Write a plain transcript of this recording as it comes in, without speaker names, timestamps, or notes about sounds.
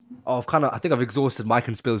I think I've exhausted my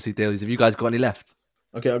conspiracy theories. Have you guys got any left?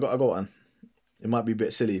 Okay, I got one. It might be a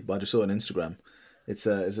bit silly, but I just saw it on Instagram. It's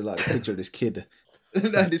like a picture of this kid.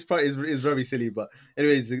 This part is very silly, but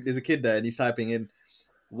anyways, there's a kid there and he's typing in,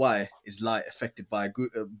 "Why is light affected by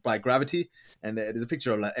gravity?" And there's a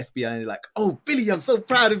picture of like FBI and you're like, "Oh, Billy, I'm so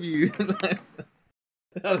proud of you."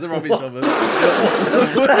 That was a rubbish one.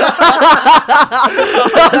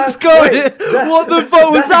 Let's go. What the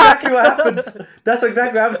fuck was that? Exactly what happens. That's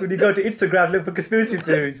exactly what happens when you go to Instagram and look for conspiracy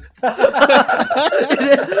theories.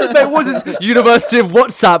 Mate, what's this? University of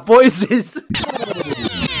WhatsApp? What is this?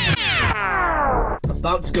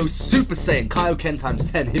 About to go Super Saiyan Kaioken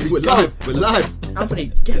times 10. Here we go. We're live.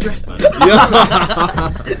 Anthony, get dressed, man.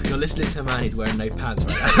 You're listening to a man who's wearing no pants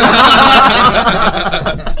right now.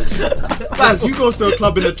 Baz, you go to a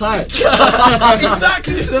club in a tie.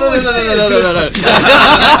 Exactly. This is what we're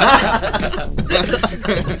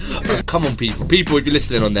saying. Come on, people, if you're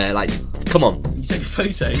listening on there, like, come on. You take a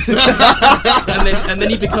photo, and then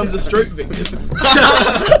he becomes a stroke victim.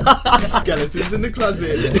 Skeletons in the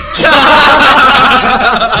closet.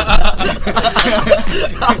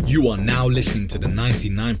 You are now listening to the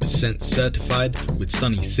 99% Certified with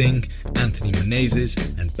Sonny Singh, Anthony Menezes,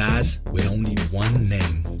 and Baz with only one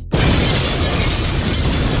name.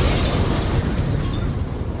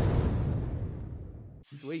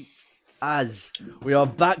 Sweet. As we are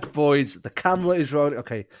back, boys. The camera is rolling.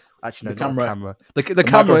 Okay, actually, no, The camera. not the camera. The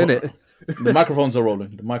camera, microphone. innit? The microphones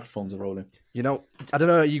are rolling. You know, I don't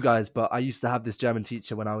know about you guys, but I used to have this German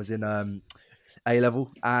teacher when I was in A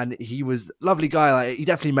level, and he was a lovely guy. Like, he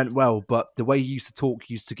definitely meant well, but the way he used to talk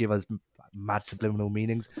used to give us mad subliminal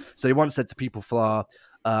meanings. So he once said to people for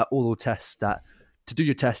our oral tests that to do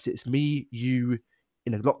your test, it's me, you,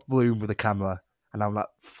 in a locked room with a camera. And I'm like,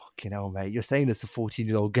 fucking hell, mate, you're saying this to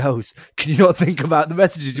 14-year-old girls. Can you not think about the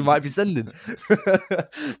messages you might be sending?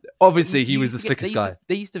 Obviously, he was the slickest guy.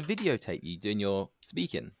 They used to videotape you doing your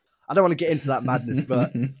speaking. I don't want to get into that madness,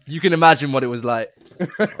 but you can imagine what it was like.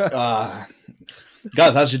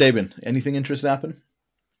 Guys, how's your day been? Anything interesting happen?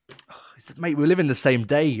 Mate, we're living the same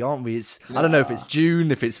day, aren't we? I don't know if it's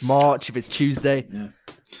June, if it's March, if it's Tuesday. Yeah.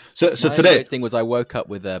 So My today, favorite thing was I woke up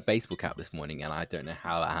with a baseball cap this morning, and I don't know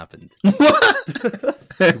how that happened. You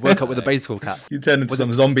woke up with a baseball cap. you turned into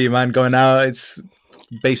some zombie man going out. It's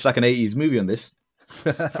based like an 80s movie on this.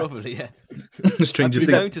 Probably, yeah. Stranger I've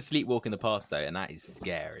been Things. known to sleepwalk in the past, though, and that is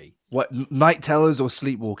scary. What, night tellers or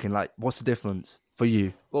sleepwalking? Like, what's the difference for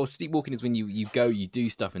you? Well, sleepwalking is when you go, you do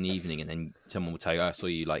stuff in the evening, and then someone will tell you, "Oh, I saw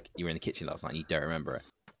you, like, you were in the kitchen last night, and you don't remember it."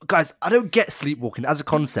 Guys, I don't get sleepwalking as a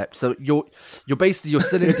concept. So you're basically, you're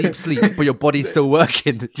still in deep sleep, but your body's still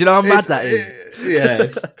working. Do you know how mad that is? Yeah,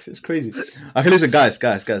 it's crazy. Okay, listen, guys.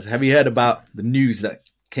 Have you heard about the news that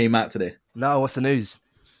came out today? No, what's the news?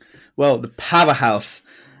 Well, the powerhouse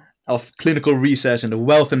of clinical research and the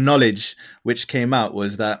wealth of knowledge which came out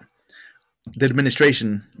was that the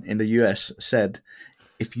administration in the US said,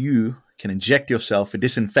 if you can inject yourself with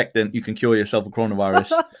disinfectant, you can cure yourself of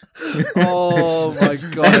coronavirus. Oh my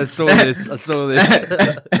god, I saw this. And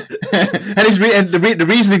the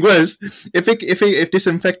reasoning was, if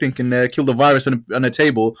disinfectant can kill the virus on a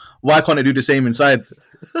table, why can't it do the same inside?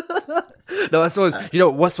 No, I saw this. You know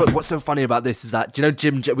what's so funny about this is that, do you know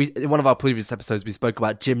in one of our previous episodes we spoke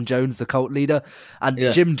about Jim Jones, the cult leader, and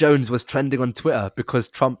Yeah. Jim Jones was trending on Twitter because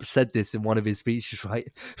Trump said this in one of his speeches, right?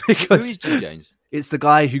 Who Because is Jim Jones? it's the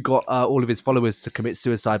guy who got all of his followers to commit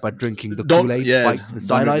suicide by drinking the Kool-Aid spiked with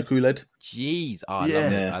cyanide. Kool-Aid. Jeez, oh,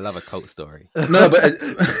 Yeah. I love a cult story. No,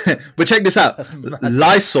 but check this out.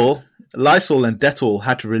 Lysol and Dettol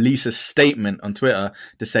had to release a statement on Twitter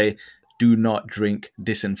to say, "Do not drink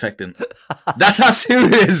disinfectant." That's how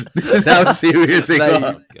serious. This is how serious it Mate,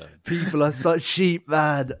 got. God. People are such sheep,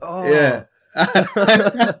 man. Oh. Yeah.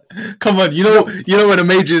 Come on, you know when a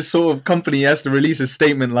major sort of company has to release a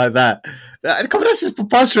statement like that. Come on, that's just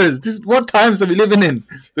preposterous. What times are we living in?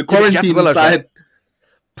 The Yeah, but you have to quarantine realise, inside. right?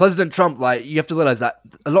 President Trump, like, you have to realize that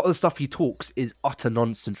a lot of the stuff he talks is utter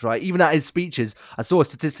nonsense, right? Even at his speeches, I saw a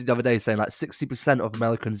statistic the other day saying like 60% of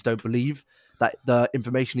Americans don't believe that the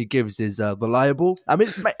information he gives is reliable. I mean,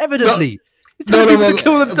 it's evidently. He's telling people to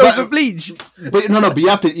kill themselves with bleach. But you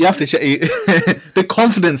have to the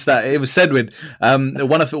confidence that it was said with.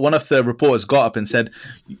 One of the reporters got up and said,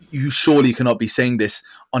 "You surely cannot be saying this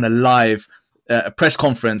on a live press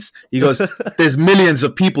conference." He goes, "There's millions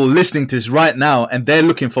of people listening to this right now, and they're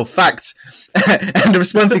looking for facts." And the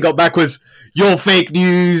response he got back was, "You're fake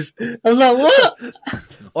news." I was like, "What?"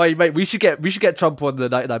 Oh, mate, we should get Trump on the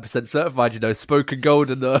 99% certified. You know, spoken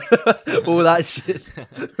gold and all that shit.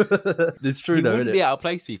 It's true, He though, wouldn't isn't be it? out of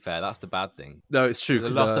place, to be fair. That's the bad thing. No, it's true.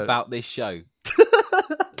 There's 'cause, a lot about this show.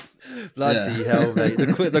 Bloody hell, mate.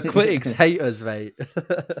 The critics hate us, mate.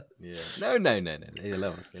 Yeah. No. They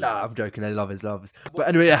love us. Nah, I'm joking. They love us. But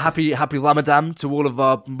anyway, happy Ramadan to all of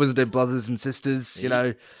our Muslim brothers and sisters. You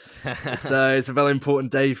know, it's a very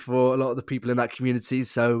important day for a lot of the people in that community.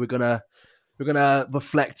 So we're gonna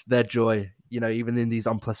reflect their joy. You know, even in these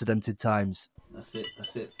unprecedented times. That's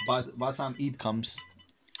it. By the time Eid comes,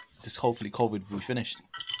 this hopefully COVID will be finished.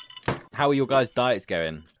 How are your guys' diets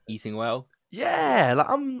going? Eating well? Yeah, like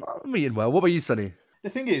I'm eating well. What about you, Sonny? The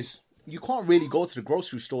thing is, you can't really go to the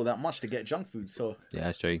grocery store that much to get junk food, so Yeah,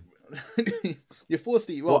 that's true. you're forced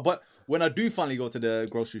to eat well. But when I do finally go to the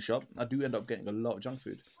grocery shop, I do end up getting a lot of junk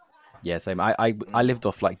food. Yeah, same. I lived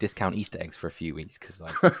off like discount Easter eggs for a few weeks because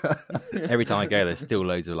like every time I go, there's still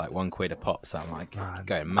loads of like £1 a pop. So I'm like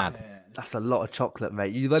going mad. That's a lot of chocolate,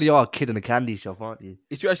 mate. You really are a kid in a candy shop, aren't you?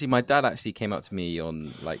 It's true. Actually, my dad actually came up to me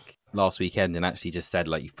on like last weekend and actually just said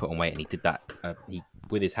like you've put on weight, and he did that. He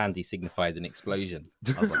with his hands he signified an explosion.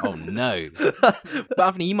 I was like, oh no. But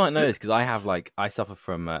Anthony, you might know this because I suffer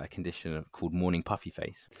from a condition called morning puffy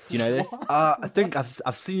face. Do you know this? I think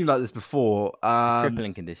I've seen you like this before. It's a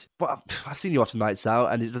crippling condition. But I've seen you after nights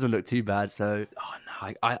out, and it doesn't look too bad. So Oh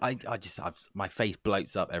no, I my face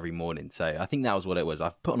bloats up every morning. So I think that was what it was.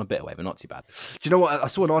 I've put on a bit of weight, but not too bad. do you know what? I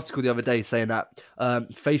saw an article the other day saying that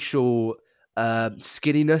facial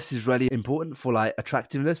skinniness is really important for like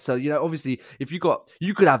attractiveness. So, you know, obviously if you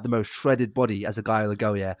could have the most shredded body as a guy or a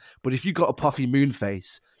girl, yeah, but if you got a puffy moon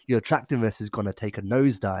face, your attractiveness is going to take a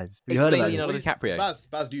nosedive. Have you heard of Explain that? Leonardo DiCaprio.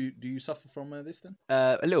 Baz, do you suffer from this then?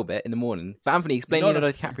 A little bit in the morning. But Anthony, explain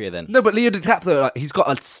Leonardo DiCaprio then. No, but Leo DiCaprio, like, he's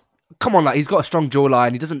got a strong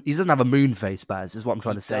jawline. He doesn't have a moon face, Baz, is what I'm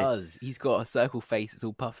trying to say. Does. He's got a circle face, it's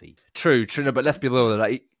all puffy. True, no, but let's be real,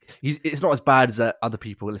 like it's not as bad as other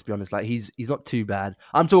people, let's be honest. Like he's not too bad.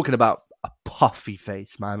 I'm talking about a puffy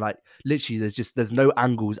face, man. Like literally there's no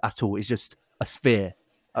angles at all. It's just a sphere.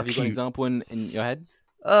 Have you got an example in your head?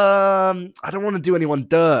 I don't want to do anyone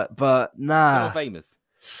dirt, but nah. Someone famous.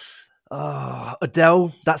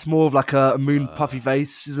 Adele, that's more of like a moon puffy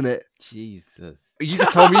face, isn't it? Jesus. You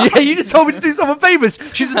just told me to do someone famous.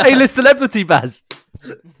 She's an A-list celebrity, Baz.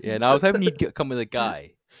 Yeah, no, I was hoping you'd come with a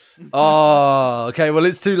guy. Oh, okay. Well,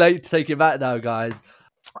 it's too late to take it back now, guys.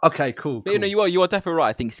 Okay, cool. But you know, you are definitely right.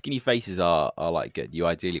 I think skinny faces are like good. You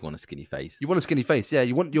ideally want a skinny face. You want a skinny face, yeah.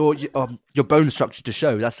 You want your bone structure to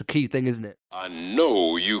show. That's the key thing, isn't it? I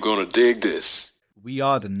know you're gonna dig this. We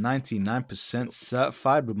are the 99%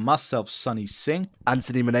 certified with myself, Sonny Singh,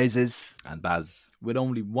 Anthony Menezes. And Baz. with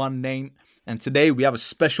only one name. And today we have a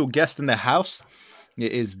special guest in the house.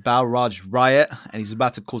 It is Balraj Riot, and he's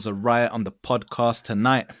about to cause a riot on the podcast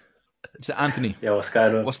tonight. So Anthony, Yeah, what's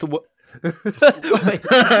going on? what's the what? Is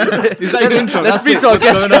that your intro? Let's That's speak it. to our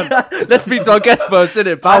What's going on? guest. Let's speak to our guest first,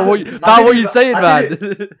 innit? Pal, what are you saying, I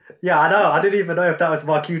man? Yeah, I know. I didn't even know if that was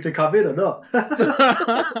my cue to come in or not.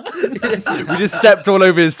 We just stepped all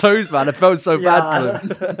over his toes, man. I felt so Yeah,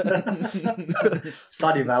 bad for him.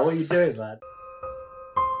 Sonny, man, what are you doing, man?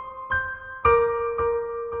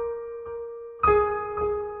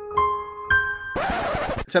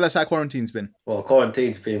 Tell us how quarantine's been. Well,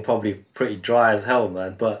 quarantine's been probably pretty dry as hell,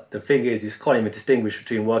 man. But the thing is, you just can't even distinguish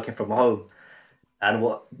between working from home and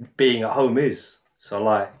what being at home is. So,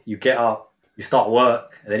 like, you get up, you start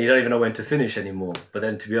work, and then you don't even know when to finish anymore. But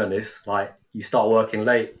then, to be honest, like, you start working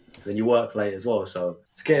late, then you work late as well. So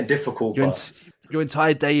it's getting difficult. Your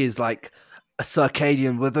entire day is like a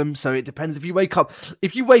circadian rhythm, so it depends. If you wake up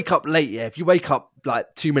late, yeah, if you wake up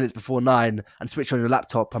like 2 minutes before 9 and switch on your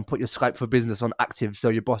laptop and put your Skype for Business on active so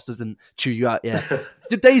your boss doesn't chew you out, yeah,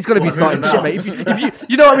 your day's gonna be starting shit, mate. If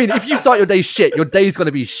you know what I mean, if you start your day shit, your day's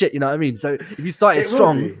gonna be shit, you know what I mean? So if you start it It will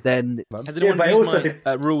strong, be. then Has anyone but it used also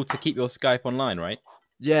my rule to keep your Skype online, right?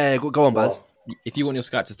 yeah, go on, Baz. If you want your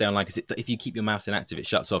Skype to stay online, because if you keep your mouse inactive, it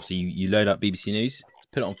shuts off. So you load up BBC News,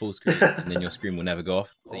 put it on full screen, and then your screen will never go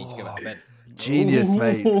off. So you just go back to bed. Genius,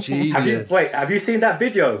 mate. Genius. Have you seen that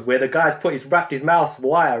video where the guy's wrapped his mouse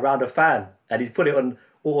wire around a fan and he's put it on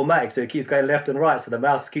automatic so it keeps going left and right so the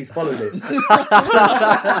mouse keeps following it?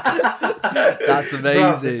 That's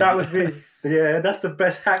amazing. Bro, that was me. Yeah, that's the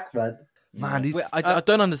best hack, man. Man, he's, Wait, I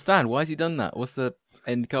don't understand. Why has he done that? What's the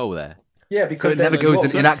end goal there? Yeah, because So it never there's goes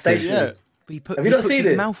lots of inactive. stationary. Yeah. But Have you not puts seen his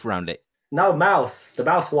it? mouth around it. No, the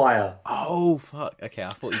mouse wire. Oh fuck! Okay,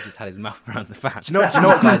 I thought he just had his mouth around the fan. do you know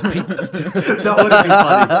what, guys? That would have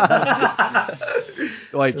been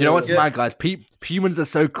funny. Wait, you know what's mad, guys? Humans are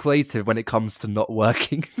so creative when it comes to not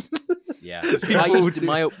working. Yeah, I used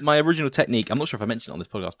to, my original technique. I'm not sure if I mentioned it on this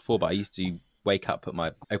podcast before, but I used to wake up,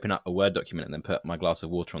 open up a Word document, and then put my glass of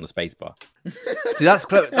water on the space bar. See, that's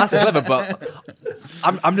clever. But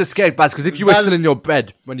I'm just scared, Baz, because if you were still in your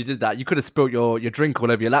bed when you did that, you could have spilt your drink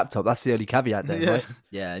all over your laptop. That's the only caveat there, right?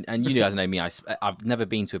 Yeah, and you guys know me. I've never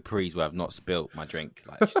been to a Paris where I've not spilt my drink.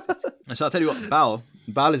 Like, So I'll tell you what,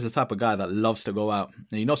 Bal is the type of guy that loves to go out.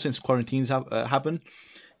 And since quarantines have happened,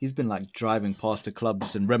 he's been like driving past the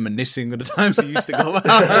clubs and reminiscing of the times he used to go out.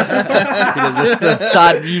 The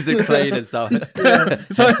sad music playing and stuff.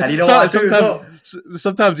 So, And you know what I do as well?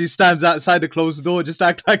 sometimes he stands outside the closed door, just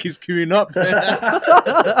act like he's queuing up. Hey,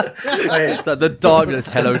 It's like the darkness.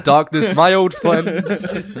 Hello, darkness, my old friend. End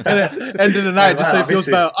of the night, just so man, he feels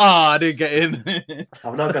better. I didn't get in.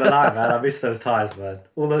 I'm not gonna lie, man. I miss those times, man.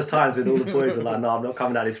 All those times when all the boys are like, "No, I'm not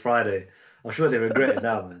coming out this Friday." I'm sure they regret it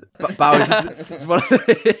now, man. But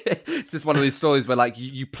it's just one of these stories where like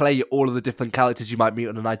you play all of the different characters you might meet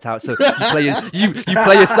on a night out. So you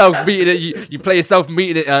play yourself meeting it. You play yourself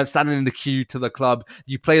meeting it, standing in the queue to the club.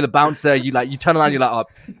 You play the bouncer. You turn around. You're like, oh,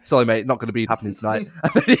 sorry, mate, not going to be happening tonight.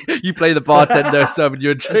 And then you play the bartender serving you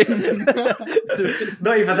a drink.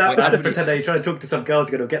 Not even that, man. Pretend that you're trying to talk to some girls,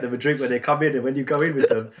 going to get them a drink when they come in, and when you go in with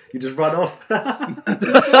them, you just run off. You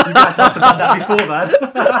guys must have done that before, man.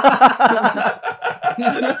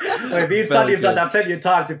 Wait, me and Sonny have done that plenty of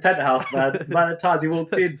times in Penthouse, man. Man, the times he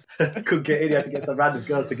walked in, couldn't get in, he had to get some random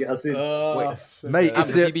girls to get us in. Mate,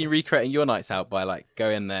 have you been recreating your nights out by like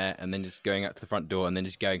going there and then just going out to the front door and then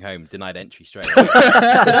just going home, denied entry straight away? And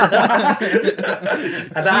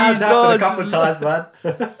that has happened a couple of times, man.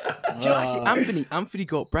 Do you know, actually, Anthony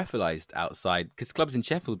got breathalyzed outside because clubs in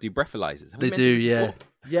Sheffield do breathalyzers. Have we they mentioned do, this yeah. before?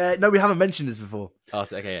 Yeah, no, we haven't mentioned this before. Oh,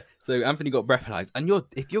 so, okay. Yeah. So Anthony got breathalyzed, and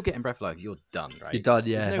if you're getting breathalyzed, you're done, right? You're done,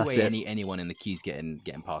 yeah. There's no that's way it. anyone in the queue's getting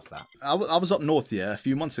past that. I was up north, a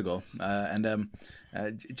few months ago, and the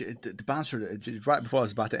bouncer, right before I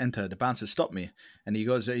was about to enter, the bouncer stopped me, and he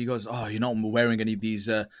goes, oh, you're not wearing any of these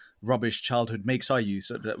rubbish childhood makes, are you?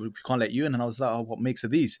 So that we can't let you in. And I was like, oh, what makes are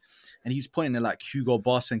these? And he's pointing at like Hugo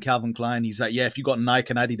Boss and Calvin Klein. He's like, yeah, if you got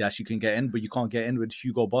Nike and Adidas, you can get in, but you can't get in with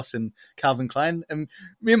Hugo Boss and Calvin Klein. And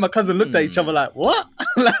me and my cousin looked at each other like, what?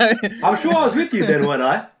 I'm sure I was with you then, weren't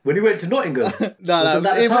I? When you went to Nottingham. No,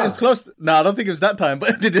 it was close. No, I don't think it was that time.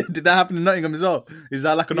 But did that happen in Nottingham as well? Is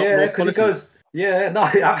that like a North policy?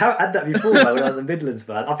 I've had that before, man, when I was in the Midlands,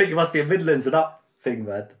 man. I think it must be a Midlands and up thing,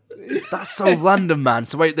 man. That's so random, man.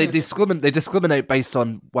 So wait, they discriminate based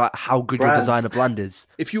on how good Brands. your designer brand is.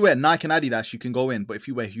 If you wear Nike and Adidas, you can go in. But if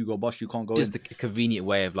you wear Hugo Boss, you can't go Just in. a convenient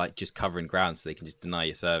way of like just covering ground so they can just deny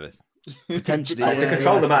your service. Potentially, It's to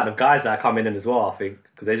control the amount of guys that are coming in as well, I think.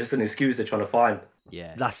 Because there's just an excuse they're trying to find.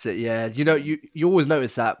 Yeah. That's it. Yeah, you know, you always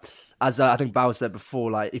notice that. As I think Bao said before,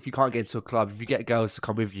 like if you can't get into a club, if you get girls to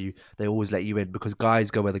come with you, they always let you in because guys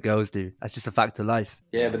go where the girls do. That's just a fact of life.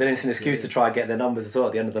 Yeah, but then it's an excuse to try and get their numbers as well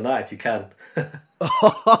at the end of the night if you can.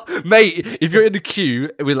 Mate, if you're in the queue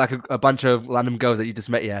with like a bunch of random girls that you just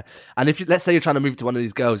met, yeah, and if let's say you're trying to move to one of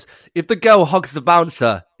these girls, if the girl hugs the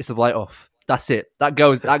bouncer, it's a write off. That's it. That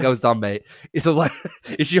goes done, mate. It's a like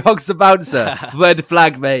if she hugs the bouncer, red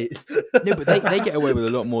flag, mate. No, but they get away with a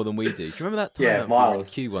lot more than we do. Do you remember that time Yeah, that we were in the miles.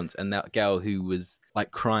 queue once and that girl who was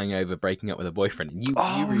like crying over breaking up with her boyfriend? And you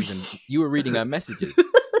were reading her messages.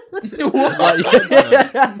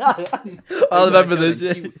 I remember this.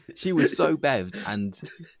 She was so bevved, and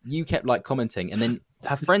you kept like commenting, and then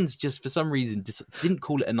her friends just for some reason just didn't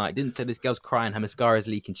call it a night. Didn't say this girl's crying, her mascara's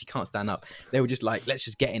leaking, she can't stand up. They were just like,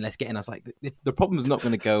 let's get in. I was like, the problem's not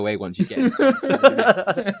going to go away once you get in.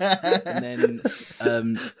 And then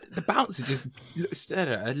the bouncer just stared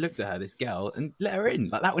at her, looked at her, this girl, and let her in.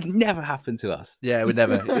 Like that would never happen to us. Yeah, it would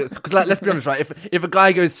never. Because like, let's be honest, right? If a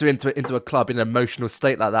guy goes into a club in an emotional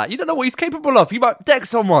state like that, you don't know what he's capable of. He might deck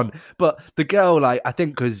someone. But the girl, like, I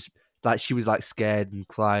think because like she was like scared and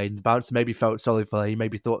crying, the bouncer maybe felt sorry for her. He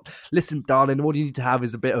maybe thought, listen, darling, all you need to have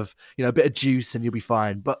is a bit of juice and you'll be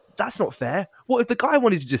fine. But that's not fair. What if the guy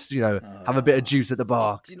wanted to just, have a bit of juice at the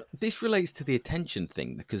bar? This relates to the attention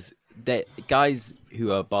thing because guys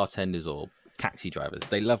who are bartenders or taxi drivers,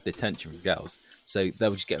 they love the attention from girls. So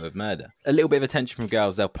they'll just get away with murder. A little bit of attention from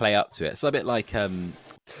girls, they'll play up to it. So a bit like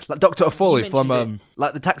Dr. Afoli from mentioned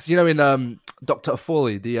like the taxi, in Dr.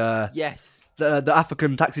 Afoli, yes. The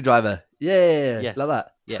African taxi driver. Yeah, Yes. like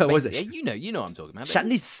that. Yeah, was it? yeah, you know what I'm talking about.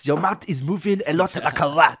 Shanice, your mouth is moving a lot like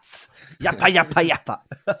a rat. Yappa, yappa, yappa.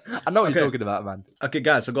 I know what you're talking about, man. Okay,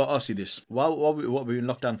 guys, I got to ask you this. What we've been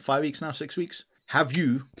locked down 5 weeks now, 6 weeks? Have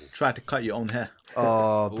you tried to cut your own hair?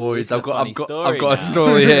 Oh, boys, it's a I've got funny a story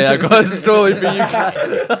story here. I've got a story for you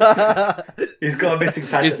guys. He's got a missing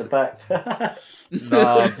patch at the back.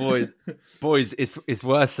 No, boys, it's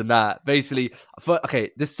worse than that. Basically,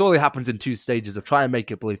 this story happens in 2 stages. I'll try and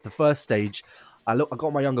make it brief. The first stage, I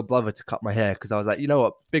got my younger brother to cut my hair because I was like, you know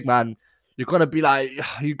what, big man, you're gonna be like,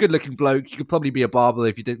 you're a good looking bloke. You could probably be a barber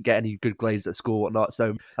if you didn't get any good glaze at school or whatnot.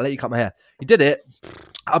 So I'll let you cut my hair. He did it.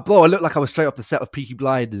 I looked like I was straight off the set of Peaky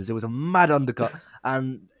Blinders. It was a mad undercut.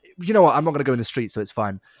 And you know what? I'm not gonna go in the street, so it's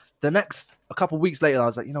fine. A couple of weeks later, I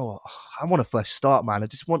was like, you know what? I want a fresh start, man.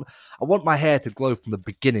 I want my hair to glow from the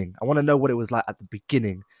beginning. I want to know what it was like at the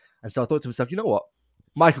beginning. And so I thought to myself, you know what?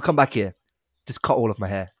 Michael, come back here. Just cut all of my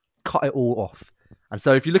hair. Cut it all off. And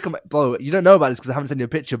so if you look at my, bro, you don't know about this because I haven't sent you a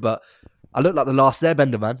picture, but I look like the last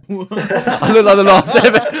Airbender, man. I look like the last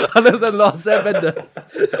Airbender.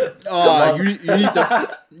 Oh,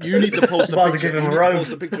 you need to post a Might as well picture. give him You a need to robe.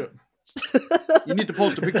 post a picture. You need to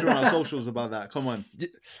post a picture on our socials about that. Come on.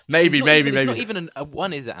 Maybe. It's not even a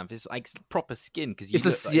one, is it, Amph? It's like proper skin because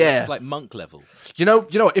it's like monk level. You know,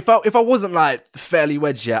 if I wasn't like fairly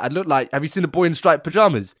wedged yet, I'd look like. Have you seen the boy in striped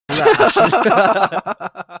pajamas?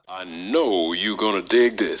 I know you gonna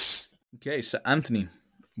dig this. Okay, so Anthony,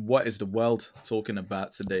 what is the world talking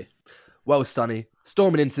about today? Well, Sonny,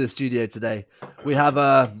 storming into the studio today, we've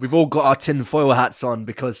all got our tinfoil hats on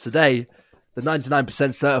because today, the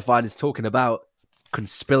 99% certified is talking about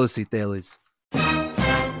conspiracy theories.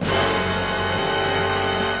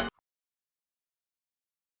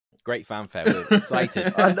 Great fanfare. We're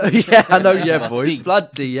excited. I know, boys.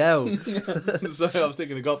 Bloody hell. Sorry, I was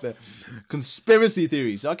thinking it got there. Conspiracy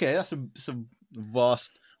theories. Okay, that's a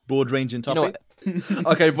vast, broad-ranging You know topic. what?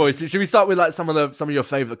 Okay, boys. So should we start with like some of your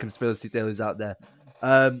favorite conspiracy theories out there?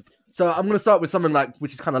 So I'm gonna start with something like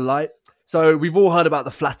which is kind of light. So we've all heard about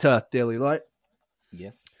the flat Earth theory, right?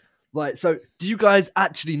 Yes. Right. So do you guys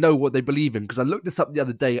actually know what they believe in? Because I looked this up the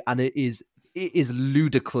other day, and it is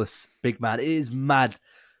ludicrous, big man. It is mad.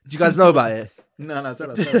 Do you guys know about it? No, tell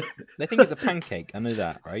us. They think it's a pancake. I know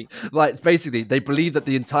that, right? Like, basically, they believe that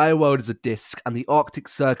the entire world is a disc and the Arctic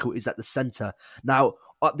Circle is at the center. Now,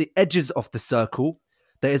 at the edges of the circle,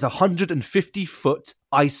 there is a 150-foot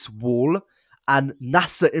ice wall, and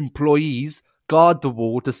NASA employees guard the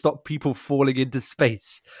wall to stop people falling into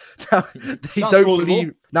space. Now, they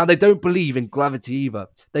don't believe in gravity either.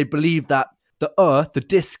 They believe that the Earth, the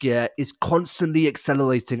disc here, is constantly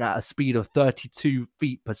accelerating at a speed of 32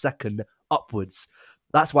 feet per second upwards.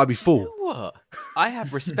 That's why we fall. You know what? I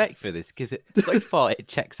have respect for this because so far it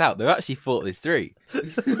checks out. They've actually thought this through.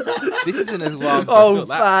 This isn't as wild as I thought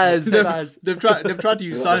that. Baz. They've tried to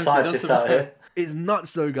use science to Scientists out justify. here. It's not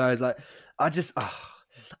so, guys. Like,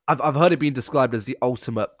 I've heard it being described as the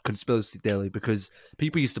ultimate conspiracy theory because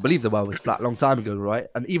people used to believe the world was flat a long time ago, right?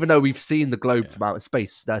 And even though we've seen the globe from outer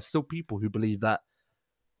space, there's still people who believe that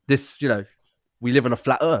we live on a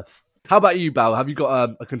flat Earth. How about you, Bao? Have you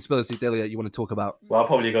got a conspiracy theory that you want to talk about? Well, I'll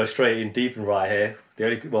probably go straight in deep and right here.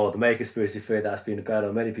 The main conspiracy theory that's been going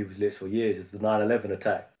on many people's lips for years is the 9/11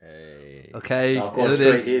 attack. Okay, So I've here gone it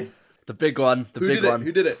straight is. in, The big one.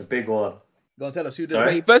 Who did it? the big one. Go on, tell us who did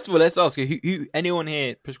Sorry? it. First of all, let's ask who anyone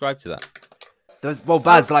here prescribed to that?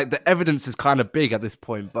 Baz, like the evidence is kind of big at this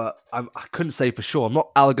point, but I couldn't say for sure. I'm not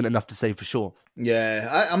arrogant enough to say for sure.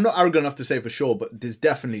 Yeah, I'm not arrogant enough to say for sure, but there's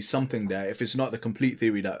definitely something there. If it's not the complete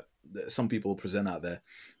theory that some people present out there,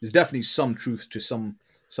 there's definitely some truth to some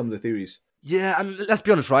of the theories. Yeah, and let's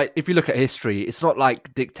be honest, right? If you look at history, it's not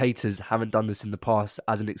like dictators haven't done this in the past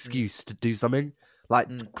as an excuse to do something,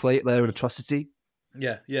 like create their own atrocity.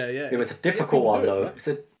 Yeah. It's a difficult one though. I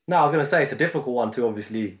was going to say it's a difficult one to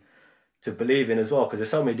obviously to believe in as well because there's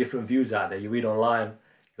so many different views out there. You read online,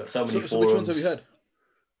 you've got so many forums. So which ones have you heard?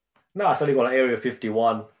 No, it's only got like Area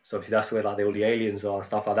 51. So obviously that's where like all the aliens are and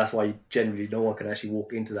stuff like that. That's why generally no one can actually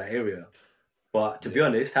walk into that area. But to be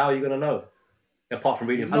honest, how are you going to know? Apart from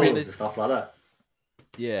reading forums and stuff like that.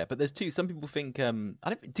 Yeah, but there's two. Some people think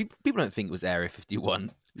people don't think it was Area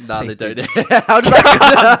 51. No, they don't. How did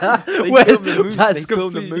that? They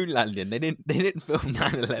filmed the moon landing. They didn't film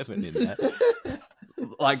 9/11 in there.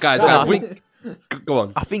 Like, guys, go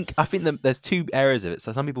on. I think there's two areas of it.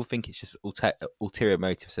 So some people think it's just ulterior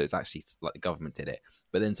motive, so it's actually like the government did it.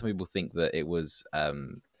 But then some people think that it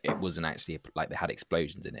wasn't actually like they had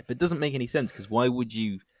explosions in it. But it doesn't make any sense because why would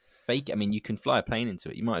you fake it? I mean, you can fly a plane into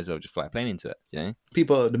it. You might as well just fly a plane into it. You know?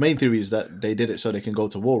 The main theory is that they did it so they can go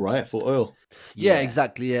to war, right? For oil. Yeah,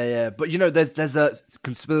 exactly. Yeah. But there's a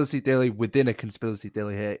conspiracy theory within a conspiracy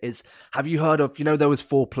theory here. Have you heard of, there was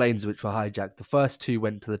 4 planes which were hijacked. The first 2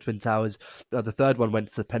 went to the Twin Towers. The third one went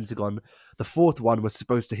to the Pentagon. The fourth one was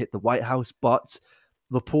supposed to hit the White House, but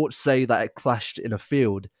reports say that it crashed in a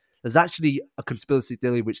field. There's actually a conspiracy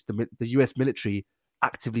theory which the US military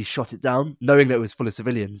actively shot it down, knowing that it was full of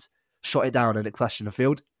civilians, shot it down and it crashed in a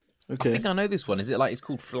field. Okay. I think I know this one. Is it like it's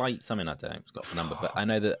called Flight something? I don't know. It's got the number, but I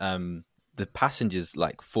know that the passengers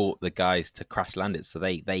like fought the guys to crash land it, so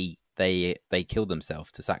they killed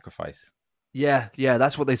themselves to sacrifice Yeah,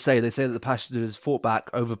 that's what they say. They say that the passengers fought back,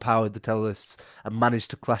 overpowered the terrorists, and managed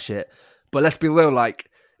to crash it. But let's be real, like,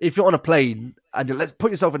 if you're on a plane, and let's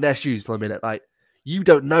put yourself in their shoes for a minute, like, you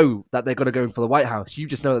don't know that they're going to go in for the White House. You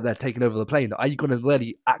just know that they're taking over the plane. Are you going to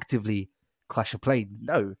really actively crash a plane?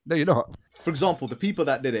 No, you're not. For example, the people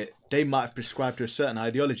that did it, they might have prescribed to a certain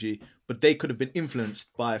ideology, but they could have been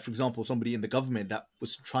influenced by, for example, somebody in the government that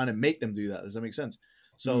was trying to make them do that. Does that make sense?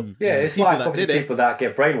 So Yeah, it's people like that obviously did it, people that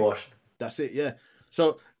get brainwashed. that's it, yeah.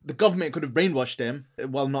 So the government could have brainwashed them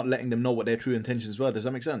while not letting them know what their true intentions were. Does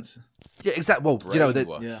that make sense? Yeah, exactly. Well, you know,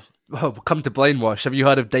 Brainwash. Yeah. well, come to brainwash. Have you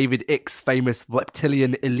heard of David Icke's famous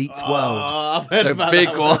reptilian elite world? I've heard The about big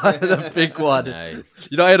that one, the big one. No.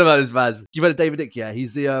 You not heard about this, Baz? You heard of David Icke? Yeah,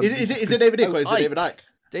 he's the. Is it David Icke or is it Ike. David Icke?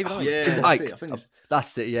 David Icke. Yeah, Is it that's Ike? it. I think it's...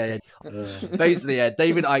 That's it. Yeah. Basically, yeah.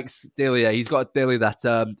 David Icke's theory. Yeah, he's got a theory that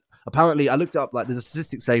apparently I looked it up. Like, there's a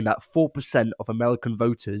statistic saying that 4% of American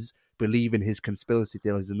voters believe in his conspiracy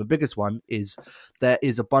theories, and the biggest one is there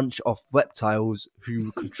is a bunch of reptiles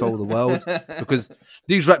who control the world, because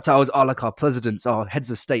these reptiles are like our presidents, our heads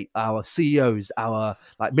of state, our CEOs, our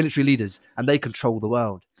like military leaders, and they control the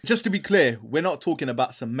world. Just to be clear, we're not talking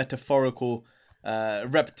about some metaphorical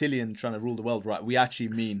reptilian trying to rule the world, right? We actually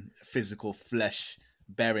mean physical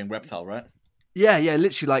flesh-bearing reptile, right? Yeah,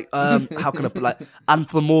 literally, like how can I put, like,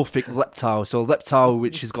 anthropomorphic reptile, so a reptile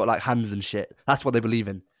which has got like hands and shit. That's what they believe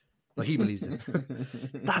in. Well, he believes it.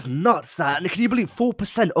 That's nuts, that. Can you believe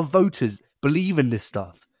 4% of voters believe in this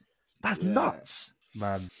stuff? That's nuts,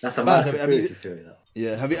 man. That's a Baz, mad have you- conspiracy theory, though.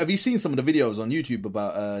 Yeah. Have you seen some of the videos on YouTube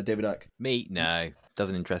about David Icke? Me? No,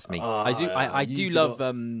 doesn't interest me. Oh, I you do two love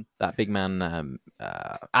got- that big man,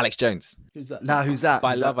 Alex Jones. Who's that? Now, who's that?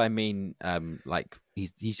 By Who's love, that? I mean like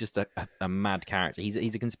he's just a mad character.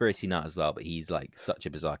 He's a conspiracy nut as well, but he's like such a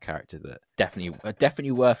bizarre character that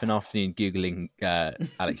definitely worth an afternoon googling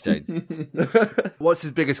Alex Jones. What's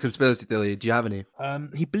his biggest conspiracy theory? Do you have any?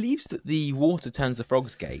 He believes that the water turns the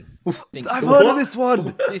frogs gay. I've heard of this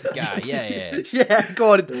one. This guy, yeah. Yeah,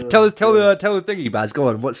 go on. Tell the thingy, Baz. Go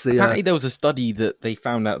on. What's the? Apparently, there was a study that they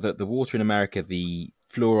found out that the water in America, the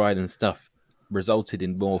fluoride and stuff, resulted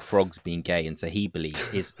in more frogs being gay, and so he believes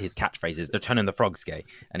his catchphrase is "they're turning the frogs gay,"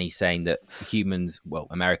 and he's saying that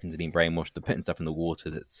Americans have been brainwashed. They're putting stuff in the water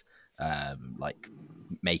that's like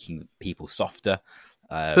making people softer,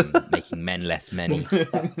 making men less menny.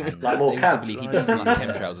 Like more camp. He believes in like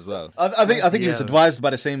chemtrails as well. I think it's Yeah. advised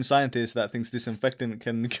by the same scientist that thinks disinfectant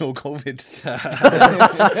can kill COVID.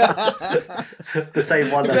 The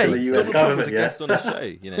same one that's in the US Donald Trump was government, a yeah. guest on the show,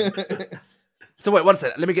 you know. So wait, one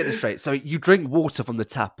second. Let me get this straight. So you drink water from the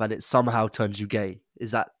tap, and it somehow turns you gay.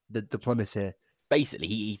 Is that the premise here? Basically,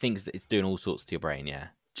 he thinks that it's doing all sorts to your brain. Yeah,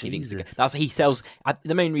 he thinks Jesus. that's he sells.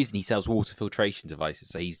 The main reason he sells water filtration devices,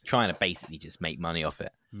 so he's trying to basically just make money off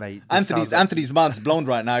it. Mate, this sounds like- Anthony's mind's blown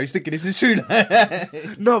right now. He's thinking, is this true?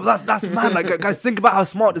 No, but that's mad. Like, guys, think about how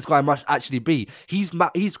smart this guy must actually be. He's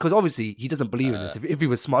because obviously he doesn't believe in this. If he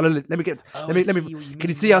was smart, let me get. Oh, let me. I see what you Can mean,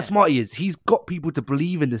 you see how yeah. smart he is? He's got people to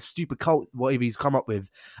believe in this stupid cult, whatever he's come up with,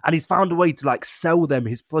 and he's found a way to like sell them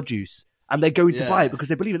his produce, and they're going to buy it because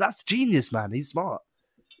they believe it. That's genius, man. He's smart.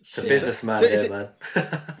 It's a businessman So is there, it-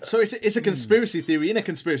 man. So it's a conspiracy theory in a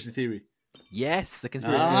conspiracy theory. Yes, the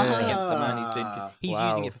conspiracy against the man who's doing. He's Wow.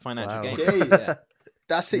 using it for financial Wow. gain. Okay. Yeah.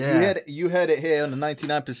 That's it. Yeah. You heard it here on the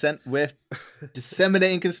 99%. We're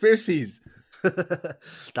disseminating conspiracies.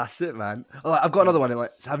 That's it, man. All right, I've got another one.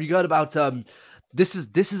 Like, have you heard about this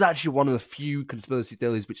is actually one of the few conspiracy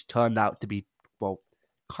theories which turned out to be, well,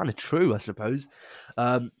 kind of true, I suppose.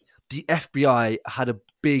 The FBI had a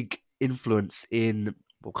big influence in,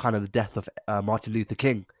 well, kind of the death of Martin Luther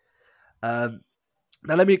King.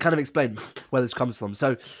 Now, let me kind of explain where this comes from.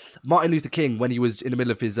 So, Martin Luther King, when he was in the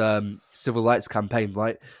middle of his civil rights campaign,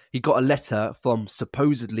 right, he got a letter from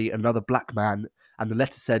supposedly another black man, and the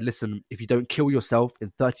letter said, listen, if you don't kill yourself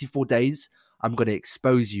in 34 days, I'm going to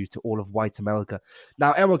expose you to all of white America.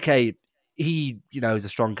 Now, MLK, he, is a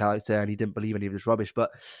strong character, and he didn't believe any of this rubbish, but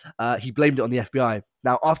he blamed it on the FBI.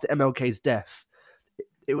 Now, after MLK's death,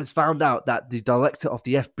 it was found out that the director of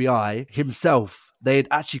the FBI himself, they had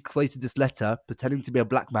actually created this letter pretending to be a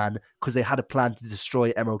black man because they had a plan to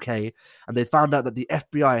destroy MLK, and they found out that the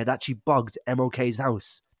FBI had actually bugged MLK's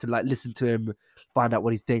house to like listen to him, find out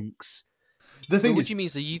what he thinks. The thing What is, do you mean?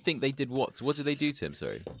 So you think they did what? What did they do to him?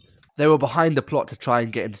 Sorry. They were behind the plot to try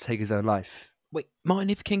and get him to take his own life. Wait, Martin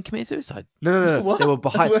Luther King committed suicide? No. What? They were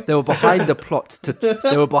behind. They were behind the plot to.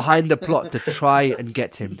 They were behind the plot to try and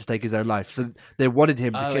get him to take his own life. So they wanted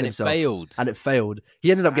him to kill and it himself. failed. And it failed. He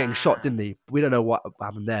ended up getting shot, didn't he? We don't know what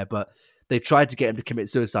happened there, but they tried to get him to commit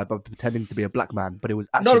suicide by pretending to be a black man, but it was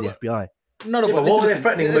actually the FBI. No, Yeah, but what were they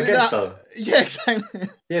threatening him against, though? Yeah, exactly.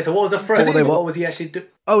 Yeah, so what was the threat? What they What want- was he actually doing?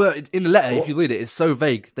 Oh, in the letter, So if what- you read it, it's so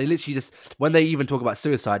vague. They literally just, when they even talk about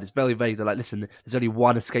suicide, it's very vague. They're like, listen, there's only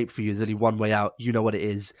one escape for you. There's only one way out. You know what it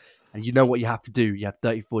is. And you know what you have to do. You have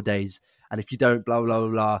 34 days. And if you don't, blah, blah,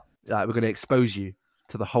 blah, blah, we're going to expose you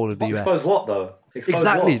to the whole of the US. Expose what, though? Expose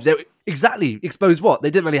Exactly. what? Exactly. Expose what? They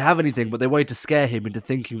didn't really have anything, but they wanted to scare him into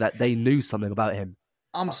thinking that they knew something about him.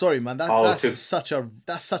 I'm sorry, man. Oh, That's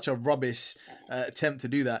such a rubbish attempt to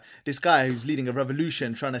do that. This guy who's leading a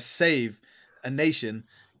revolution, trying to save a nation,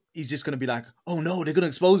 he's just going to be like, "Oh no, they're going to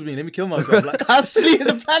expose me. Let me kill myself." Like, how silly is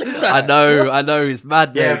a plan is that? I know. It's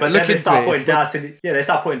mad. Yeah, mate. but Look then they into start it. putting It's- doubts in. Yeah, they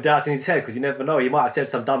start putting doubts in his head because you never know. He might have said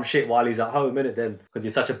some dumb shit while he's at home, innit? Then because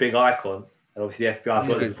he's such a big icon, and obviously the FBI got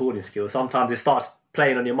his reporting skills. Sometimes it starts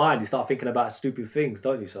playing on your mind. You start thinking about stupid things,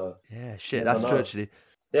 don't you? So Yeah, shit. Never That's true, know. actually.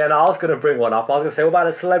 yeah, no, I was going to bring one up. I was going to say, what about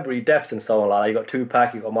the celebrity deaths and so on? Like, you got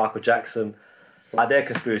Tupac, you got Michael Jackson. Like, their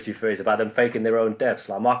conspiracy theories about them faking their own deaths.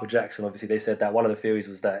 Like, Michael Jackson, obviously, they said that one of the theories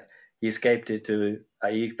was that he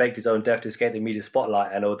he faked his own death to escape the media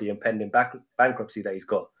spotlight and all the impending bankruptcy that he's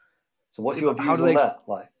got. So, what's your How views do on they that?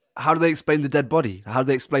 Like, How do they explain the dead body? How do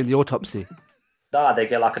they explain the autopsy? nah, they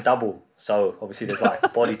get like a double. So, obviously, there's like a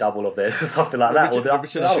body double of theirs or something like that. Or I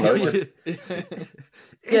don't know, just.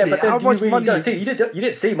 Yeah, but then How do you much really money- don't see? You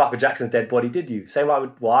didn't see Michael Jackson's dead body, did you? Same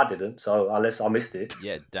like well, I didn't. So unless I missed it.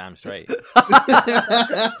 Yeah, damn straight. No,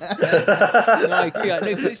 I agree. No,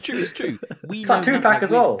 'cause it's true. It's true. It's like Tupac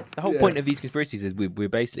as well. The whole point of these conspiracies is we're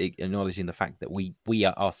basically acknowledging the fact that we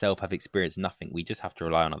ourselves have experienced nothing. We just have to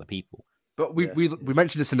rely on other people. But we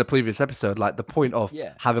mentioned this in the previous episode. Like the point of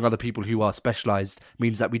Yeah. having other people who are specialized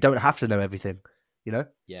means that we don't have to know everything. You know.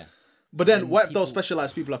 Yeah. But then, what if those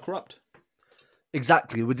specialized people are corrupt?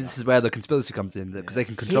 Exactly. Well, this is where the conspiracy comes in because they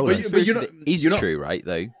can control But us. you- but you're Conspiracy not- that is you're not- true, right?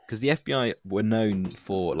 Though, because the FBI were known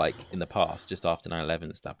for, like, in the past, just after 9/11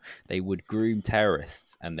 and stuff, they would groom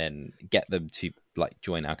terrorists and then get them to like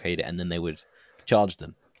join Al Qaeda, and then they would charge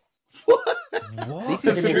them. What? This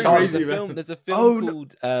is That's there's crazy, a man. film. There's a Oh, film no.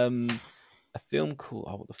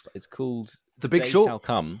 called it's called The Big Day Short? Shall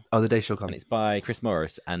Come, Oh, the day shall come. and it's by Chris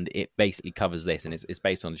Morris, and it basically covers this, and it's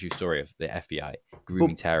based on the true story of the FBI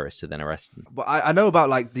grooming terrorists to then arrest them. But I know about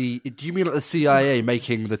like do you mean like the CIA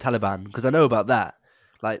making the Taliban? Because I know about that.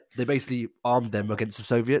 Like they basically armed them against the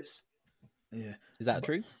Soviets. Yeah. Is that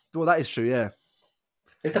true? Well, that is true. Yeah.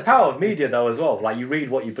 It's the power of media, though, as well. Like you read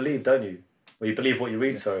what you believe, don't you? Or you believe what you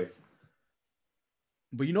read. Sorry.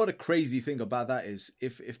 But you know the crazy thing about that is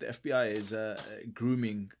if the FBI is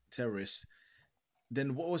grooming terrorists,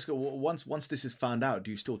 then once this is found out,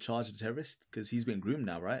 do you still charge the terrorist because he's been groomed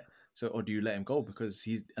now, right? So, or do you let him go because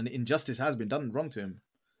an injustice has been done wrong to him?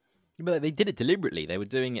 But they did it deliberately. They were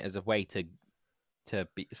doing it as a way to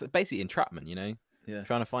be so basically entrapment. You know, Yeah.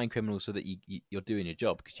 trying to find criminals so that you're doing your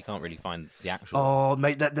job because you can't really find the actual. Oh,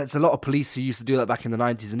 mate, there's a lot of police who used to do that back in the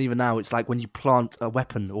 90s, and even now, it's like when you plant a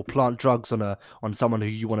weapon or plant drugs on someone who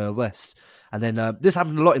you want to arrest. And then this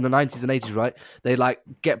happened a lot in the 90s and 80s, right? They like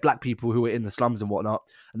get black people who are in the slums and whatnot,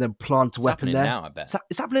 and then plant a weapon happening there. now, I bet.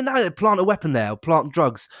 It's happening now. They plant a weapon there or plant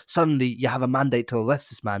drugs. Suddenly, you have a mandate to arrest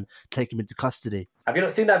this man, take him into custody. Have you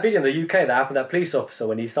not seen that video in the UK that happened to that police officer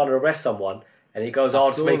when he started to arrest someone and he goes, "I'll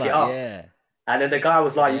just make it up." Yeah. And then the guy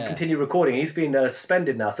was like, "You Yeah. continue recording." He's been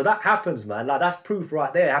suspended now. So that happens, man. Like that's proof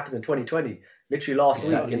right there. It happens in 2020, literally last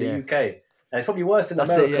week in the yeah. UK. And it's probably worse in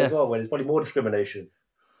That's America it, yeah. as well, where there's probably more discrimination.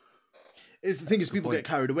 The thing is, people get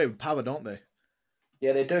carried away with power, don't they?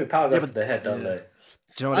 Yeah, they do. Power goes but- to the head, don't they?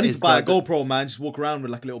 Do you know what I it need is? to buy a The- GoPro, man. Just walk around with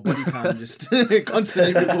like a little body cam, and just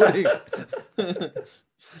constantly recording.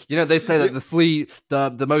 You know, they say that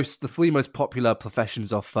the three most popular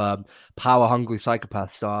professions of power hungry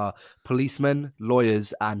psychopaths are policemen,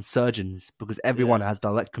 lawyers, and surgeons because everyone has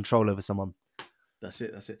direct control over someone. That's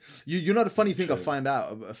it. You know the funny thing I find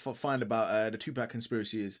about the Tupac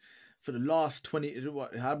conspiracy is for the last 20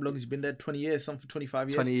 how long has he been dead? 20 years, something 25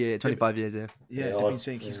 years. 25 years, yeah. Yeah, Yeah, they've been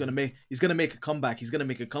saying he's gonna make a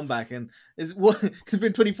comeback. And it's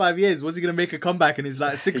been 25 years. Was he gonna make a comeback in his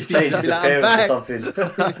like He's 60s? changed He'd his be like, I'm appearance or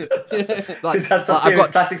back. something. Like, He's had some I've serious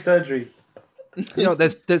got- plastic surgery. You know,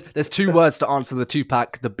 there's two words to answer the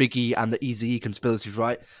Tupac, the Biggie, and the Eazy-E conspiracies,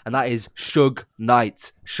 right? And that is Suge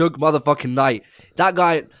Knight. Suge motherfucking Knight. That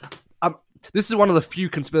guy. This is one of the few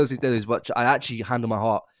conspiracy theories which I actually, hand on my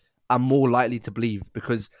heart, am more likely to believe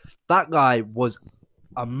because that guy was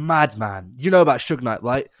a madman. You know about Suge Knight,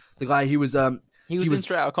 right? The guy he was in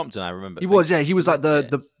Straight Outta Compton. I remember. He was, yeah. He was like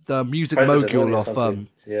the music President, mogul wasn't of he, or something?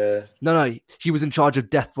 Yeah. No, he was in charge of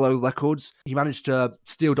Death Row Records. He managed to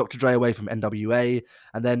steal Dr. Dre away from NWA,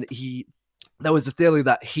 and then he there was the theory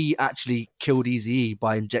that he actually killed Eazy-E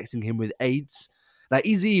by injecting him with AIDS. Like,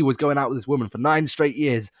 Eazy-E was going out with this woman for 9 straight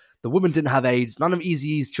years. The woman didn't have AIDS. None of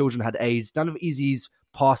Eazy-E's children had AIDS. None of Eazy-E's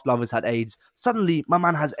past lovers had AIDS. Suddenly, my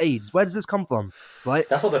man has AIDS. Where does this come from? Right?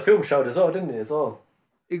 That's what the film showed as well, didn't it? As well.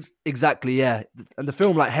 Exactly, yeah. And the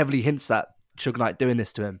film like heavily hints at Suge Knight doing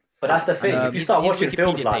this to him. But that's the thing. If you start his watching Wikipedia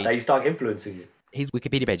films like page- that, you start influencing you. His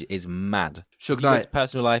Wikipedia page is mad. Suge If you go Knight. to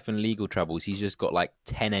personal life and legal troubles, he's just got like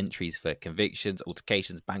 10 entries for convictions,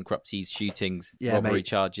 altercations, bankruptcies, shootings, Yeah, robbery mate.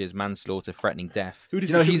 charges, manslaughter, threatening death. Who did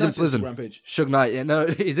You know, see he's Suge in Knight's prison. Instagram page? Suge Knight, yeah, no,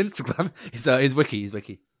 his Instagram, his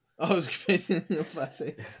wiki, I was about to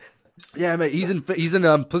say. Yeah, mate, he's in prison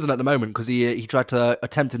at the moment because he tried to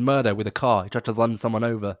attempted murder with a car. He tried to run someone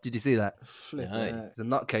over. Did you see that? Flip No. that. It's a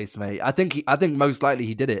nutcase, mate. I think most likely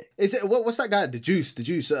he did it. Is it what's that guy? The Juice.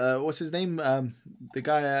 What's his name? The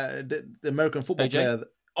guy, the American football OJ? player.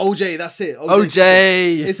 OJ. That's it.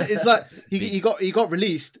 OJ. It's like he got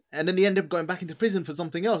released and then he ended up going back into prison for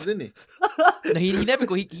something else, didn't he? No, he never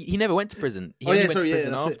got. He never went to prison. He Oh, only yeah, went sorry, to yeah,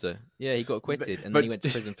 prison that's it. after. Yeah, he got acquitted, and but- then he went to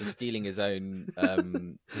prison for stealing his own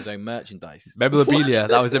merchandise. Memorabilia.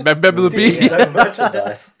 That was it. Stealing Memorabilia. his own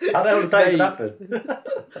merchandise. How the hell does that even Mate.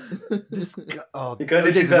 happen? This guy- oh, He goes OJ's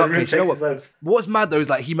into his a own room, nutcase. You know takes what? his own. What's mad though is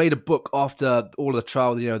like he made a book after all the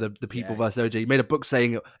trial, you know, the people Yes. versus OJ. He made a book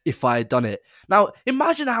saying if I had done it. Now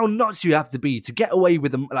imagine how nuts you have to be to get away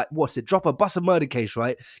with them. Like what's it? Drop a bust a murder case,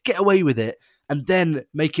 right? Get away with it, and then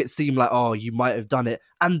make it seem like oh you might have done it,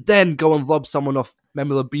 and then go and rob someone off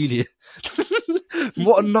memorabilia.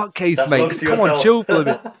 What a nutcase, That mate! belongs to Come on, yourself. chill for a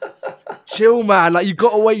bit. Chill, man. Like you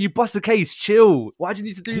got away, you bust a case. Chill. Why do you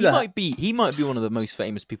need to do He that? might be one of the most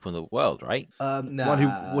famous people in the world, right? Nah, one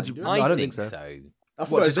who? Would you? dude. No, I don't think so. I What,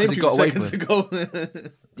 forgot his just name 'cause he 2 got away seconds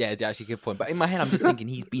ago. Yeah, it's actually a good point. But in my head, I'm just thinking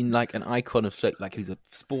he's been like an icon of like he's a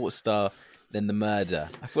sports star, then the murder.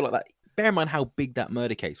 I feel like that. Bear in mind how big that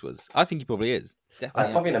murder case was. I think he probably is.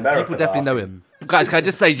 Definitely. Probably in America. People definitely know him. Guys, can I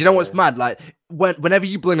just say, you know what's mad? Like, whenever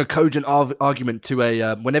you bring a cogent argument to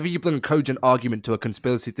a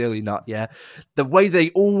conspiracy theory nut, yeah, the way they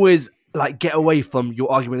always like get away from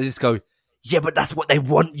your argument, they just go, yeah, but that's what they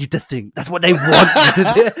want you to think. That's what they want you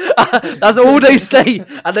to think. That's all they say,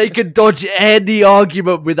 and they can dodge any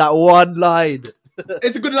argument with that one line.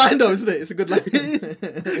 It's a good line though, isn't it? It's a good line.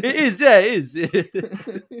 It is, yeah, it is.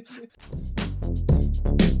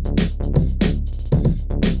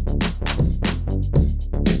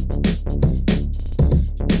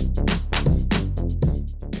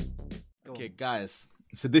 Okay, guys.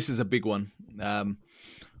 So this is a big one.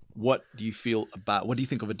 What do you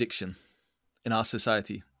think of addiction in our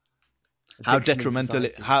society? How Addiction in detrimental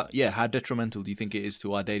society. how detrimental do you think it is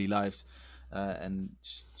to our daily lives and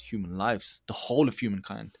just human lives, the whole of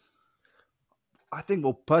humankind? I think,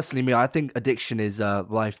 well, personally, I think addiction is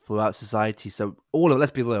life throughout society. So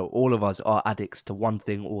let's be real, all of us are addicts to one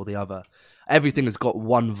thing or the other. Everything has got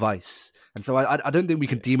one vice. And so I don't think we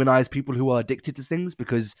can demonize people who are addicted to things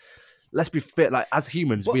because let's be fair, like as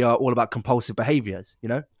humans, we are all about compulsive behaviors, you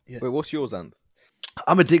know? Wait, what's yours, Ant?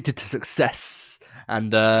 I'm addicted to success.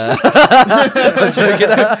 And I'm joking.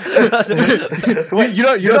 You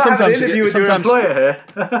know sometimes you you with your sometimes employer here.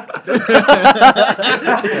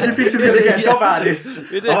 He thinks he's going to get a job out of this.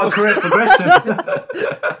 I want career progression.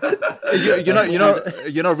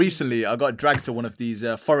 you know recently I got dragged to one of these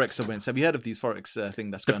forex events. Have you heard of these forex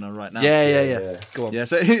thing that's going on right now? Yeah. Go on. Yeah,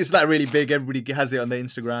 so it's like really big. Everybody has it on their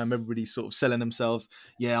Instagram. Everybody's sort of selling themselves.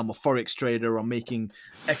 Yeah, I'm a forex trader. I'm making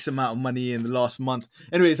X amount of money in the last month.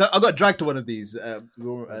 Anyways, I got dragged to one of these,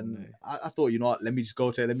 and I thought, you know what? Let me just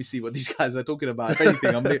go to it. Let me see what these guys are talking about. If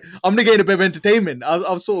anything, I'm gonna get a bit of entertainment.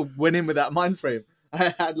 I sort of went in with that mind frame.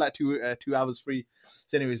 I had like 2 hours free.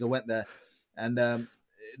 So, anyways, I went there, and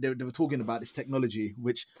they were talking about this technology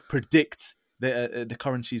which predicts the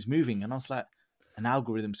currencies moving, and I was like, an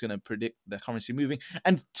algorithm's going to predict the currency moving,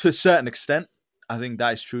 and to a certain extent, I think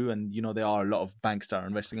that is true. And you know, there are a lot of banks that are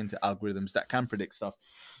investing into algorithms that can predict stuff.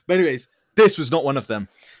 But anyways, this was not one of them.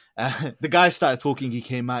 The guy started talking. He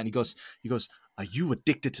came out and he goes, "Are you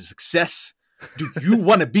addicted to success? Do you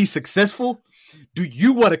want to be successful? Do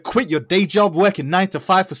you want to quit your day job working 9 to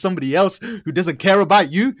 5 for somebody else who doesn't care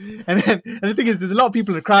about you?" And the thing is, there's a lot of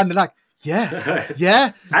people in the crowd and they're like, yeah,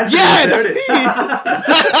 that's me.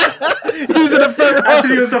 He was in the front row.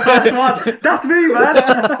 Anthony was the first one. That's me, man.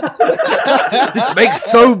 This makes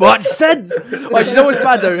so much sense. Oh, you know what's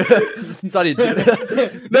bad though? Sorry.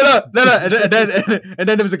 No. And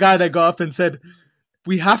then there was a guy that got up and said,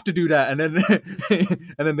 "We have to do that." And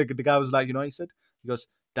then the guy was like, you know what he said? He goes,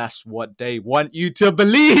 "That's what they want you to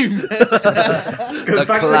believe." Goes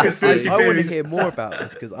back to the classic. conspiracy I want to theories. hear more about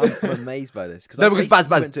this because I'm amazed by this. No, because Baz.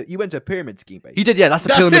 You went to a pyramid scheme, basically. He did, yeah. That's a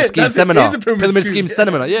That's pyramid it, scheme that's it. seminar. It is a pyramid scheme.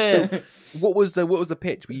 seminar. Yeah. What was the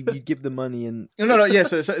pitch? You give the money and No. Yeah.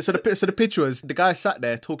 So the pitch was the guy sat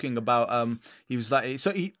there talking about he was like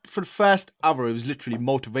for the first hour it was literally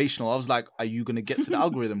motivational. I was like, are you gonna get to the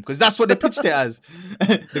algorithm? Because that's what they pitched it as.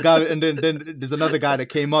 The guy, and then there's another guy that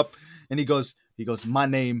came up and he goes, my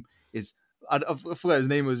name is I forgot his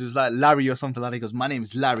name was. It was like Larry or something like that. He goes, my name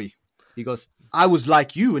is Larry. He goes, I was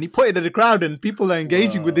like you, and he pointed at the crowd, and people are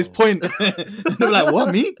engaging with this point. And they're like,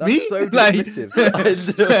 "What? Me? That's me?" so Like, dismissive.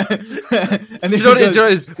 and Do you know what it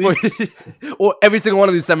is? Or every single one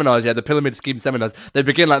of these seminars, yeah, the pyramid scheme seminars, they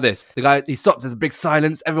begin like this. The guy, he stops, there's a big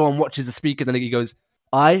silence, everyone watches the speaker, then he goes,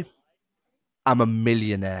 I am a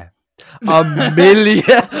millionaire. A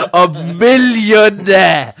millionaire.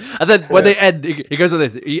 And then when they end, he goes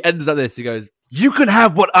like this. He ends like this. He goes, you can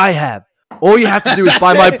have what I have. All you have to do is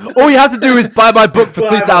buy my book for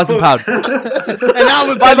 £3,000. and I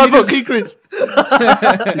will tell you the secrets.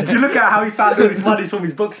 Did you look at how he's found all his money from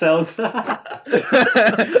his book sales? No.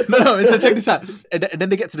 So check this out. And then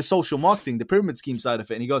they get to the social marketing, the pyramid scheme side of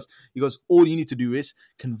it, and he goes, all you need to do is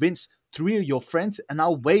convince 3 of your friends, and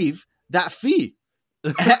I'll waive that fee.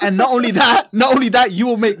 And not only that, you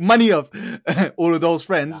will make money of all of those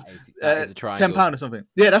friends. That is a triangle. £10 or something.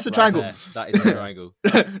 Yeah, that's a triangle. There. That is a triangle.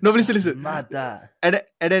 No, but listen. Mad that. And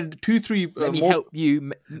then 2, 3 Let me more. help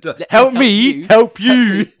you. Help me, help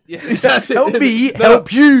you. That's it. Help me,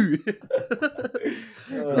 help you.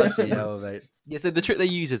 Bloody hell, mate. Yeah, so the trick they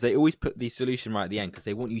use is they always put the solution right at the end because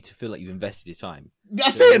they want you to feel like you've invested your time.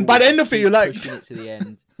 That's So it. they And by the always end of it, keep you're like, pushing it to the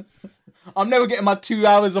end. I'm never getting my 2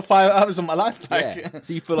 hours or 5 hours of my life back. Yeah.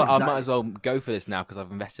 So you feel like I might as well go for this now because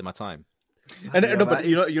I've invested my time. And Yeah, no, but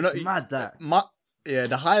you know, it's mad that.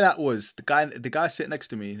 the highlight was the guy sitting next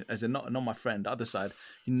to me, as in not my friend, the other side.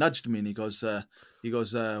 He nudged me and he goes,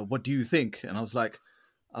 what do you think? And I was like,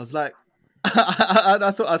 I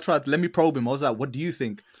thought I tried. Let me probe him. I was like, what do you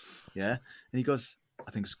think? Yeah, and he goes,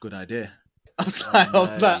 I think it's a good idea. I was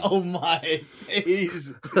like, oh my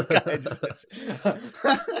days. This guy just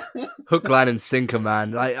Hook, line, and sinker,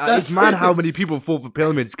 man. It's mad how many people fall for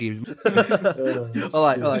pyramid schemes. all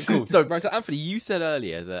right, cool. So Anthony, you said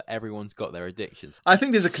earlier that everyone's got their addictions. I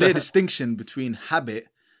think there's a clear distinction between habit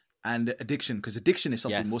and addiction, because addiction is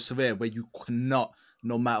something Yes. more severe where you cannot,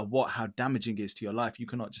 no matter what, how damaging it is to your life, you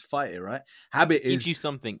cannot just fight it, right? Habit Gives is, you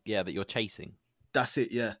something, that you're chasing. that's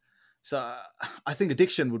it, yeah. So I think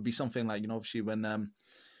addiction would be something like, obviously when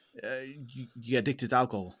you get addicted to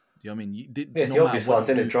alcohol. You know what I mean? It's no the matter obvious what ones,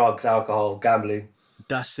 you isn't it? do, Drugs, alcohol, gambling.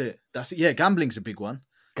 That's it. Yeah, gambling's a big one.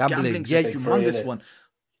 Gambling, Gambling's yeah. a big humongous three, innit? one.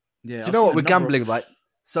 Yeah, You I've know seen what a with number of- gambling, like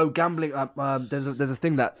so gambling. There's a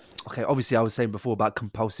thing that obviously I was saying before about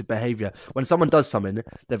compulsive behavior. When someone does something,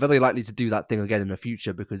 they're very likely to do that thing again in the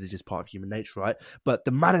future because it's just part of human nature, right? But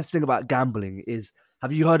the maddest thing about gambling is,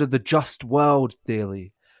 have you heard of the just world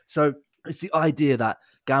theory? So it's the idea that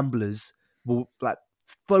gamblers will like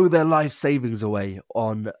throw their life savings away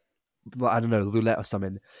on, I don't know, roulette or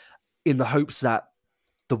something, in the hopes that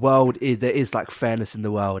there is like fairness in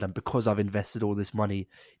the world, and because I've invested all this money,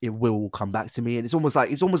 it will come back to me. And it's almost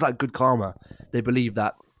like good karma. They believe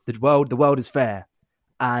that the world is fair,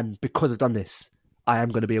 and because I've done this, I am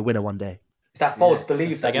going to be a winner one day. It's that false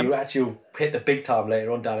belief that again. you actually hit the big time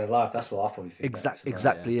later on down in life. That's what I probably think.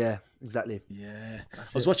 Exactly. Yeah. Exactly. Yeah, I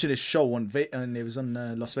was watching this show and it was on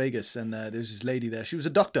Las Vegas, and there was this lady there. She was a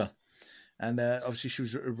doctor, and obviously she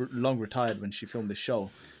was long retired when she filmed this show,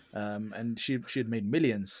 and she had made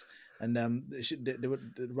millions. And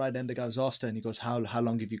right then the guy was asked her, and he goes, "How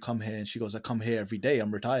long have you come here?" And she goes, "I come here every day.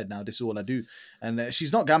 I'm retired now. This is all I do." And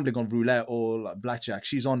she's not gambling on roulette or like blackjack.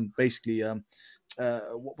 She's on basically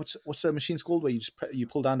what's the machine's called where you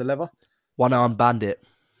pull down the lever? One arm bandit.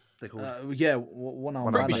 They call it. One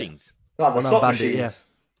arm Fruit bandit. machines. No, the One-arm slot bandit, machines.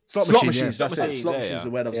 yeah. Slot machine, machines. yeah. That's Slot it. Slot machines, machines is yeah. the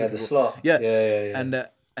word I was Yeah, looking the for. slot. Yeah. Yeah.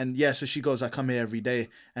 And yeah, so she goes, I come here every day,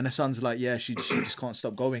 and her son's like, yeah, she just can't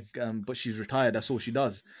stop going. But she's retired. That's all she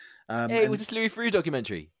does. Hey, it was this Louis Theroux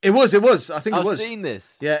documentary. It was. I think it I've was. seen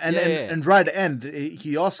this. Yeah, and Yeah. and right at the end,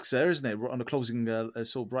 he asks her, isn't it, on the closing,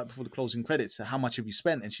 so right before the closing credits, how much have you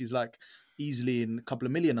spent? And she's like, easily in a couple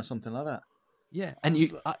of million or something like that. Yeah, and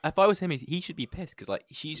if I was him, he should be pissed because like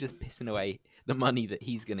she's just pissing away the money that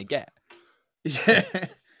he's gonna get. Yeah.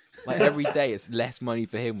 Like every day, it's less money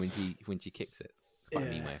for him when she kicks it. It's quite a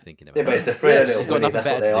mean way of thinking about Yeah, it. but it's the thrill of she's it. got Really. nothing That's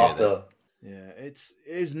what better they're to do, after. Yeah,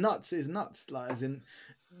 it's nuts. It's nuts. Like, as in,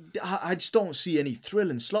 I just don't see any thrill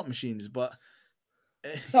in slot machines. But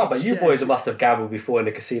No, but you yeah, boys it's must have gambled before in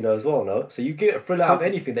the casino as well, no? So you get a thrill out of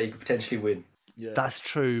anything that you could potentially win. Yeah. That's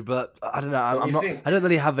true, but I don't know. What do I'm you not. think? I don't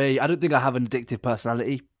really have a. I don't think I have an addictive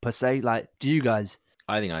personality per se. Like, do you guys?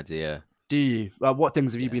 I think I do. Yeah. Do you? What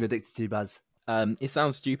things have you been addicted to, Baz? It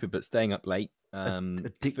sounds stupid, but staying up late.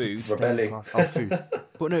 Addicted Food. to staying Rebelling. class. Oh, food.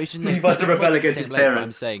 But no, it's just He must have rebelled against his staying late, but I'm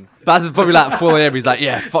parents. saying Baz is probably like 4 a.m. He's like,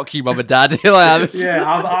 yeah, fuck you, mum and dad. Here I am. Yeah,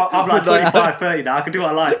 I'm like 25, 30 now. I can do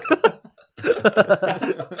what I like.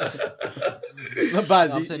 Not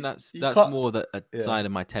bad. I'm saying that's can't- more a sign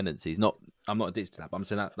of my tendencies. I'm not addicted to that, but I'm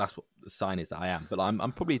saying that's what the sign is that I am. But I'm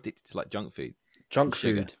probably addicted to like junk food. Junk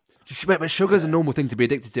Sugar. food. But sugar's a normal thing to be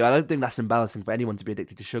addicted to. I don't think that's embarrassing for anyone to be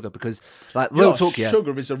addicted to sugar because, like, You know, real talk, yeah.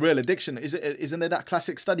 sugar is a real addiction. Isn't it that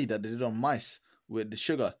classic study that they did on mice with the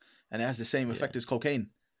sugar, and it has the same effect as cocaine?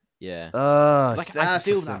 Yeah. Uh, It's like I that's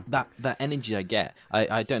feel the- that energy I get.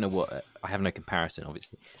 I don't know what I have no comparison,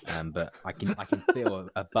 obviously, but I can feel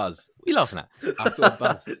a buzz. What are you laughing at? I feel a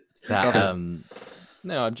buzz that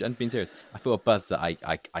no, I'm being serious. I feel a buzz that I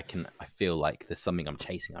feel like there's something I'm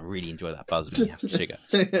chasing. I really enjoy that buzz when you have some sugar.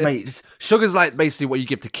 mate, sugar's like basically what you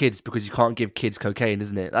give to kids because you can't give kids cocaine,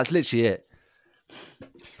 isn't it? That's literally it.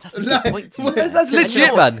 That's a good point to me. That's And you know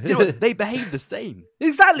legit, what? man. You know what? They behave the same.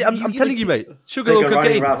 Exactly. I'm telling you, mate. Sugar They've or been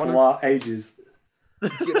running cocaine. around for ages. You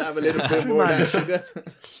can have a little bit more of that sugar.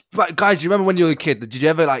 But guys, do you remember when you were a kid? Did you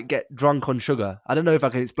ever like get drunk on sugar? I don't know if I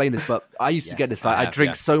can explain this, but I used to Yes, get this. I Like, I have,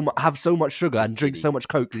 drink yeah. have so much sugar and drink giddy. so much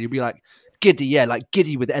coke, and you'd be like giddy, yeah, like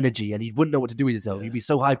giddy with energy, and you wouldn't know what to do with yourself. You'd be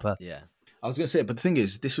so hyper. Yeah. I was going to say, but the thing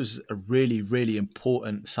is, this was a really, really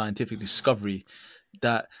important scientific discovery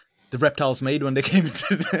that the reptiles made when they came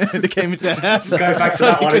into Go back to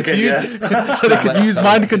that one again, yeah. so they could use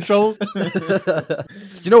mind control.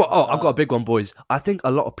 You know what? Oh, I've got a big one, boys. I think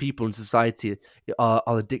a lot of people in society are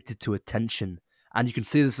addicted to attention, and you can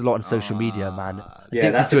see this a lot on social media, man. Yeah,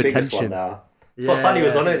 Addicted that's to the biggest attention. one now. That's what Sunny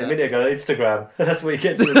was on it a minute ago, Instagram. That's where he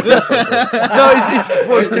gets it. No, it's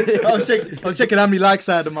I was checking how many likes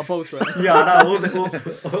I had on my post, right? Yeah, I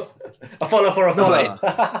know. A follow for a follow.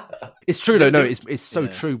 It's true though. No, it's so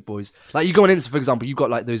true, boys. Like you go on Insta, for example, you've got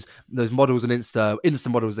like those models on Insta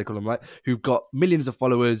models they call them, right? Who've got millions of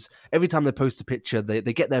followers. Every time they post a picture, they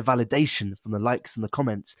get their validation from the likes and the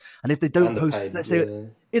comments. And if they don't And the post, paid, let's say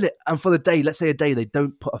in it, and for the day, let's say a day they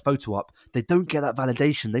don't put a photo up, they don't get that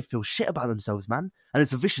validation. They feel shit about themselves, man, and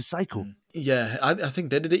it's a vicious cycle. Yeah, I think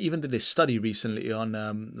they did a study recently on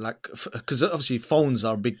because obviously phones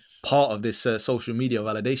are a big part of this social media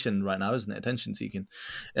validation right now, isn't it? Attention seeking,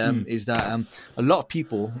 is that a lot of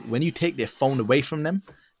people, when you take their phone away from them,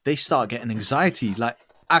 they start getting anxiety, like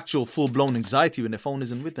actual full blown anxiety when their phone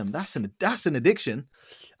isn't with them. That's an addiction.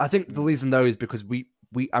 I think the reason though is because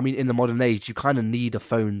I mean, in the modern age, you kind of need a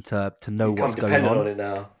phone to know Become what's going dependent on. on it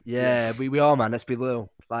now. Yeah, we are, man. Let's be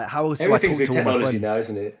real. Like, how else do Everything's I with talk to all my technology friends? now,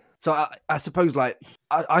 isn't it? So I suppose, like,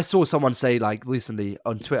 I saw someone say, like, recently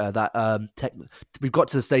on Twitter that we've got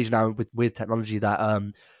to the stage now with technology that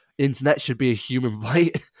internet should be a human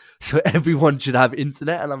right, so everyone should have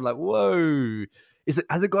internet. And I'm like, whoa,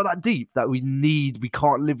 has it got that deep that we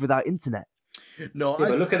can't live without internet? No, Yeah,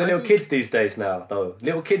 but look at the little kids these days now, though.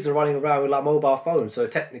 Little kids are running around with like mobile phones, so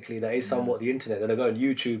technically that is somewhat the internet. Then they go on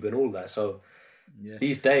YouTube and all that. So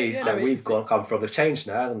these days that we've come from have changed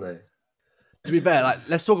now, haven't they? To be fair, like,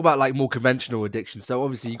 let's talk about like more conventional addictions. So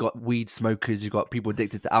obviously you got weed smokers, you got people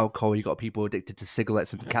addicted to alcohol, you got people addicted to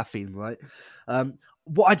cigarettes and to caffeine, right?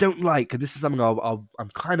 What I don't like, and this is something I'm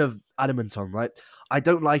kind of adamant on, right? I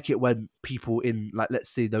don't like it when people in, like, let's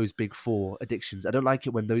say those big four addictions, I don't like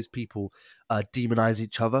it when those people demonize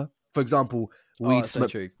each other. For example, weed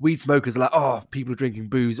smokers are like, oh, people are drinking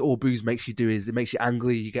booze. All booze makes you do is it makes you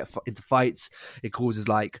angry. You get into fights. It causes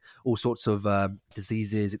like all sorts of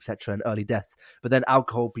diseases, etc., and early death. But then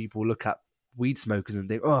alcohol people look at weed smokers and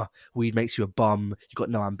think, oh, weed makes you a bum. You got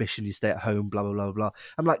no ambition. You stay at home. Blah blah blah blah.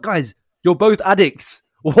 I'm like, guys, you're both addicts.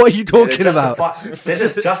 What are you talking about? They're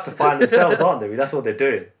just justifying themselves, aren't they? That's what they're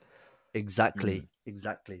doing. Exactly.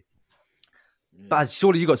 But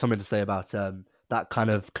surely you got something to say about that kind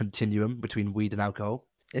of continuum between weed and alcohol.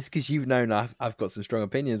 It's because you've known I've got some strong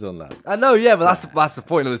opinions on that. I know, yeah, but that's the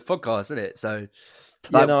point of this podcast, isn't it? So,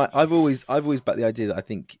 Yeah, no, I've always backed the idea that I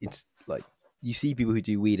think it's like you see people who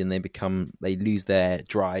do weed and they lose their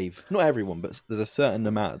drive. Not everyone, but there's a certain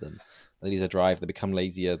amount of them. They lose their drive, they become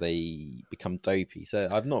lazier, they become dopey. So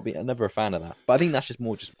I'm never a fan of that. But I think that's just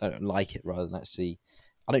more I don't like it rather than actually.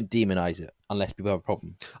 I don't demonize it unless people have a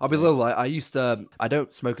problem. I'll be a little like, I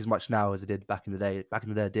don't smoke as much now as I did back in the day. Back in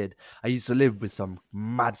the day I did. I used to live with some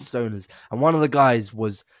mad stoners. And one of the guys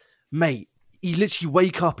was, mate, he literally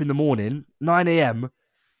wake up in the morning, 9 a.m,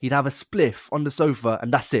 he'd have a spliff on the sofa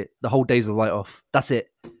and that's it. The whole day's a light off. That's it.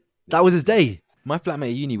 That was his day. My flatmate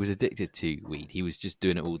at uni was addicted to weed. He was just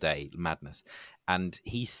doing it all day, madness. And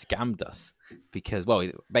he scammed us because, well,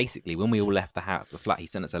 basically, when we all left the flat, he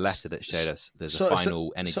sent us a letter that showed us there's a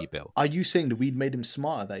final energy bill. Are you saying the weed made him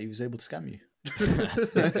smarter that he was able to scam you?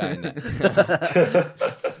 This guy, no.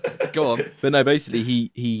 Go on. But no, basically,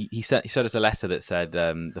 he showed us a letter that said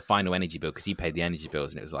the final energy bill, because he paid the energy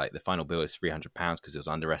bills, and it was like the final bill is £300 because it was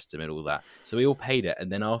underestimate, all that. So we all paid it,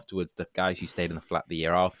 and then afterwards, the guys who stayed in the flat the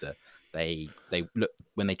year after, they looked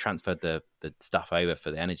when they transferred the stuff over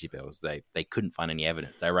for the energy bills, they couldn't find any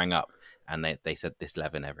evidence. They rang up and they said this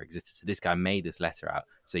letter never existed. So this guy made this letter out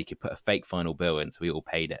so he could put a fake final bill in, so we all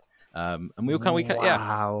paid it. And we all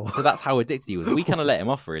Wow. So that's how addicted he was. We kind of let him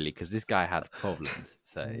off really because this guy had problems.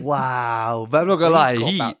 So Wow. But I'm not going to lie.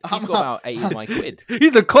 he's got about 80 of my quid.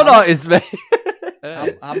 He's a con artist, mate.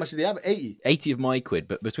 How much did he have? 80? 80 of my quid,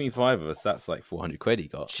 but between 5 of us, that's like 400 quid he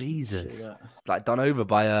got. Jesus. Like done over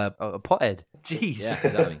by a pothead. Jeez. Yeah,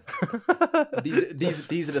 exactly.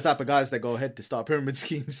 These are the type of guys that go ahead to start pyramid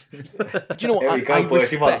schemes. Do you know what? There we go,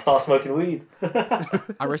 boys. You might start smoking weed.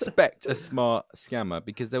 I respect a smart scammer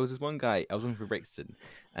because there was this one guy, I was working for Brixton,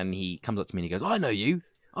 and he comes up to me and he goes, I know you.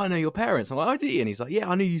 I know your parents. I'm like, oh, do you? And he's like, yeah,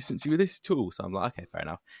 I knew you since you were this tall. So I'm like, okay, fair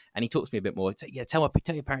enough. And he talks to me a bit more. Tell your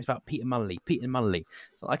parents about Peter Mullally. So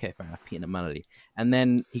I'm like, okay, fair enough, Peter Mullally. And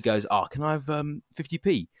then he goes, oh, can I have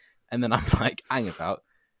 50p? And then I'm like, hang about.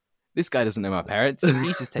 This guy doesn't know my parents.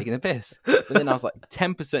 He's just taking a piss. But then I was like,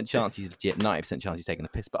 10% chance he's legit, 90% chance he's taking a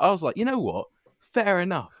piss. But I was like, you know what? Fair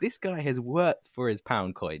enough. This guy has worked for his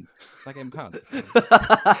pound coin. It's like in pounds.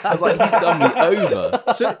 I was like, he's done me over.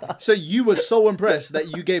 So you were so impressed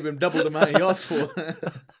that you gave him double the amount he asked for.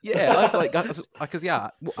 Yeah, I was like, because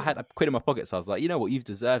I had a quid in my pocket, so I was like, you know what, you've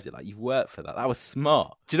deserved it. Like, you've worked for that. That was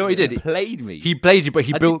smart. Do you know what he did? He played me. He played you, but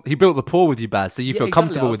he built the pool with you, Baz, so you feel exactly.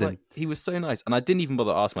 comfortable with him. Like, he was so nice, and I didn't even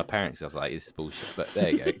bother to ask my parents. I was like, "This is bullshit," but there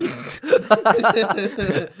you go.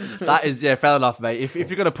 That is, fair enough, mate. If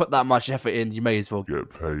you're gonna put that much effort in, you may as well get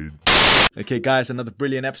paid. Okay, guys, another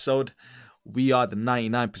brilliant episode. We are the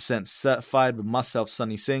 99% certified with myself,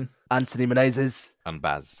 Sunny Singh, Anthony Menezes, and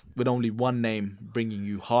Baz, with only one name, bringing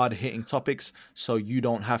you hard-hitting topics so you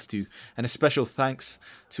don't have to. And a special thanks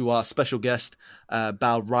to our special guest,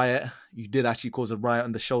 Bal Riot. You did actually cause a riot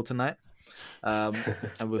on the show tonight. And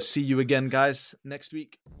we'll see you again, guys, next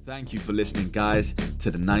week. Thank you for listening, guys, to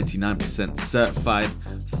the 99% certified.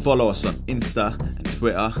 Follow us on Insta and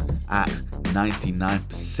Twitter at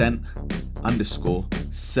 99%_certi,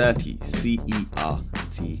 CERTI.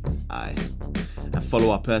 And follow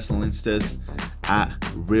our personal Instas at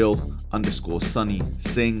real_Sunny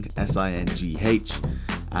Singh, SINGH,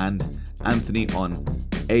 and Anthony on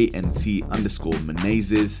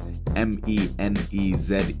ANT_Menezes,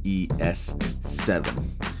 MENEZES7.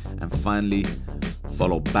 And finally,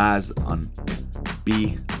 follow Baz on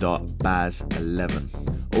B.Baz11.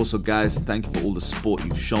 Also, guys, thank you for all the support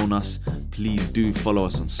you've shown us. Please do follow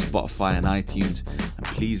us on Spotify and iTunes, and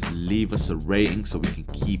please leave us a rating so we can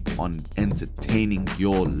keep on entertaining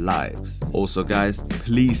your lives. Also, guys,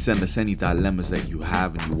 please send us any dilemmas that you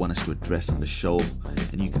have and you want us to address on the show,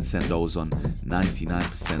 and you can send those on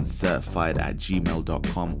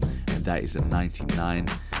 99%certified@gmail.com, and that is a 99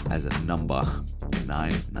 as a number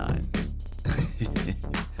 99.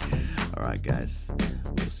 All right, guys,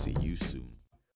 we'll see you soon.